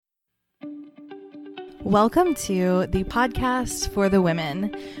Welcome to the podcast for the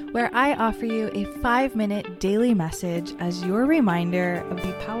women, where I offer you a 5-minute daily message as your reminder of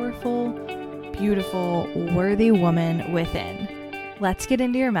the powerful, beautiful, worthy woman within. Let's get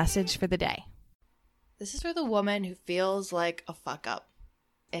into your message for the day. This is for the woman who feels like a fuck up.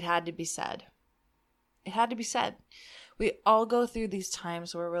 It had to be said. It had to be said. We all go through these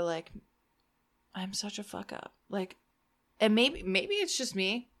times where we're like, I'm such a fuck up. And maybe it's just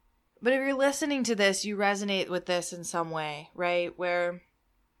me. But if you're listening to this, you resonate with this in some way, right? Where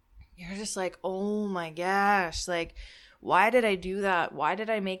you're just like, oh my gosh, why did I do that? Why did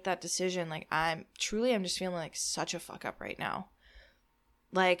I make that decision? I'm just feeling like such a fuck up right now.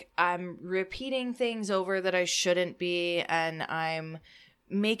 I'm repeating things over that I shouldn't be, and I'm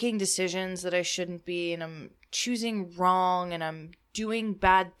making decisions that I shouldn't be, and I'm choosing wrong, and I'm doing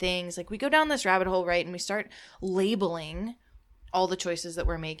bad things. We go down this rabbit hole, right? And we start labeling all the choices that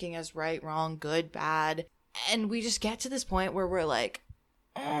we're making as right, wrong, good, bad. And we just get to this point where we're like,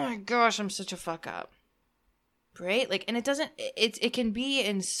 oh my gosh, I'm such a fuck up. Right? And it can be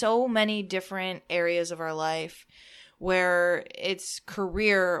in so many different areas of our life, where it's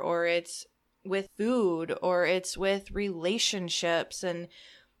career, or it's with food, or it's with relationships, and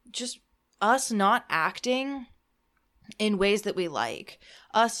just us not acting in ways that we like,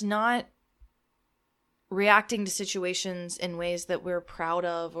 us not reacting to situations in ways that we're proud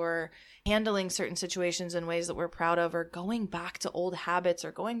of, or handling certain situations in ways that we're proud of, or going back to old habits,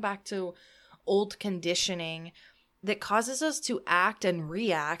 or going back to old conditioning that causes us to act and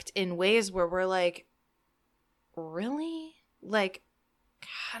react in ways where we're like, really? God,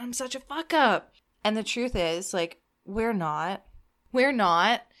 I'm such a fuck up. And the truth is, we're not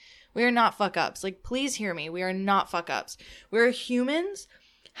fuck ups. Please hear me. We are not fuck ups. We're humans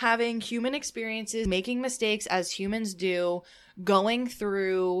having human experiences, making mistakes as humans do, going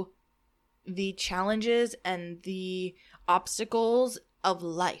through the challenges and the obstacles of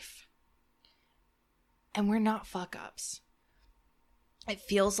life. And we're not fuck ups. It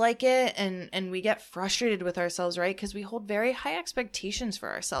feels like it, and we get frustrated with ourselves, right? Because we hold very high expectations for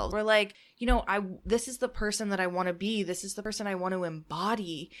ourselves. We're like, this is the person that I want to be. This is the person I want to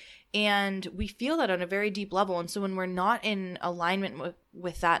embody. And we feel that on a very deep level. And so when we're not in alignment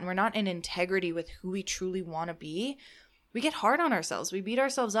with that, and we're not in integrity with who we truly want to be, we get hard on ourselves. We beat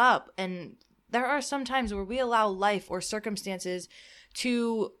ourselves up. And there are some times where we allow life or circumstances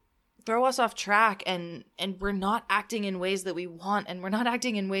to throw us off track, and we're not acting in ways that we want, and we're not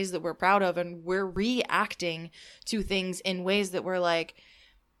acting in ways that we're proud of, and we're reacting to things in ways that we're like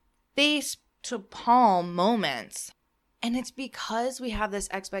face to palm moments. And it's because we have this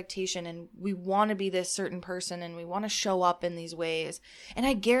expectation, and we want to be this certain person, and we want to show up in these ways. And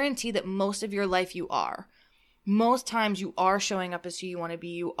I guarantee that most of your life you are. Most times you are showing up as who you want to be.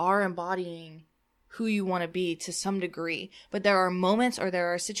 You are embodying who you want to be to some degree. But there are moments, or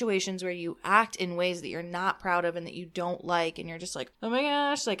there are situations where you act in ways that you're not proud of and that you don't like. And you're just like, oh my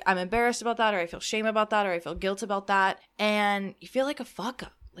gosh, I'm embarrassed about that, or I feel shame about that, or I feel guilt about that. And you feel like a fuck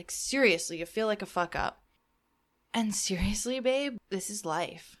up. Seriously, you feel like a fuck up. And seriously, babe, this is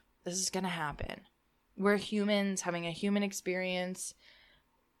life. This is going to happen. We're humans having a human experience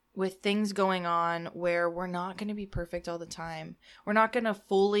with things going on where we're not going to be perfect all the time. We're not going to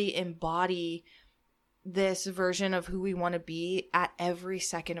fully embody this version of who we want to be at every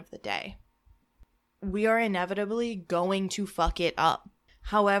second of the day. We are inevitably going to fuck it up.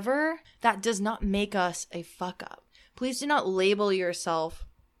 However, that does not make us a fuck up. Please do not label yourself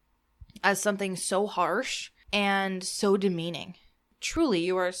as something so harsh and so demeaning. Truly,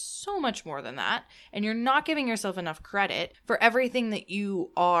 you are so much more than that, and you're not giving yourself enough credit for everything that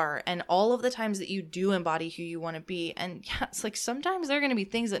you are and all of the times that you do embody who you want to be. And yeah, it's sometimes there are going to be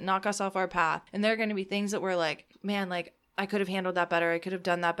things that knock us off our path, and there are going to be things that we're like, man, I could have handled that better. I could have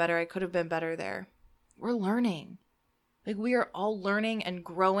done that better. I could have been better there. We're learning. We are all learning and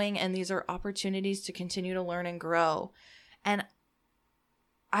growing, and these are opportunities to continue to learn and grow. And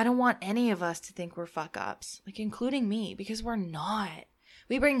I don't want any of us to think we're fuck ups, including me, because we're not.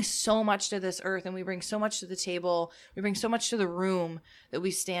 We bring so much to this earth, and we bring so much to the table. We bring so much to the room that we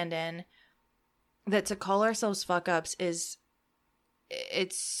stand in, that to call ourselves fuck ups it's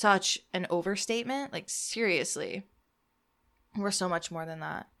such an overstatement. Seriously, we're so much more than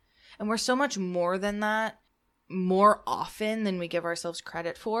that. And we're so much more than that more often than we give ourselves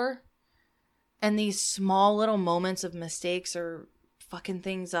credit for. And these small little moments of mistakes, or fucking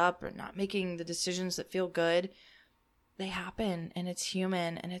things up, or not making the decisions that feel good, they happen, and it's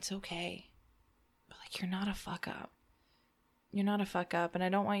human, and it's okay. But you're not a fuck up. You're not a fuck up, and I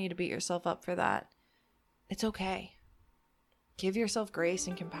don't want you to beat yourself up for that. It's okay. Give yourself grace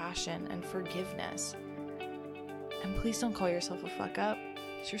and compassion and forgiveness And please don't call yourself a fuck up,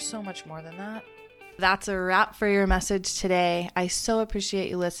 because you're so much more than that. That's a wrap for your message today. I so appreciate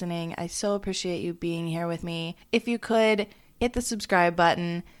you listening. I so appreciate you being here with me. If you could, hit the subscribe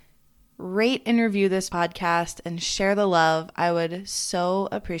button, rate and review this podcast, and share the love. I would so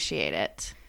appreciate it.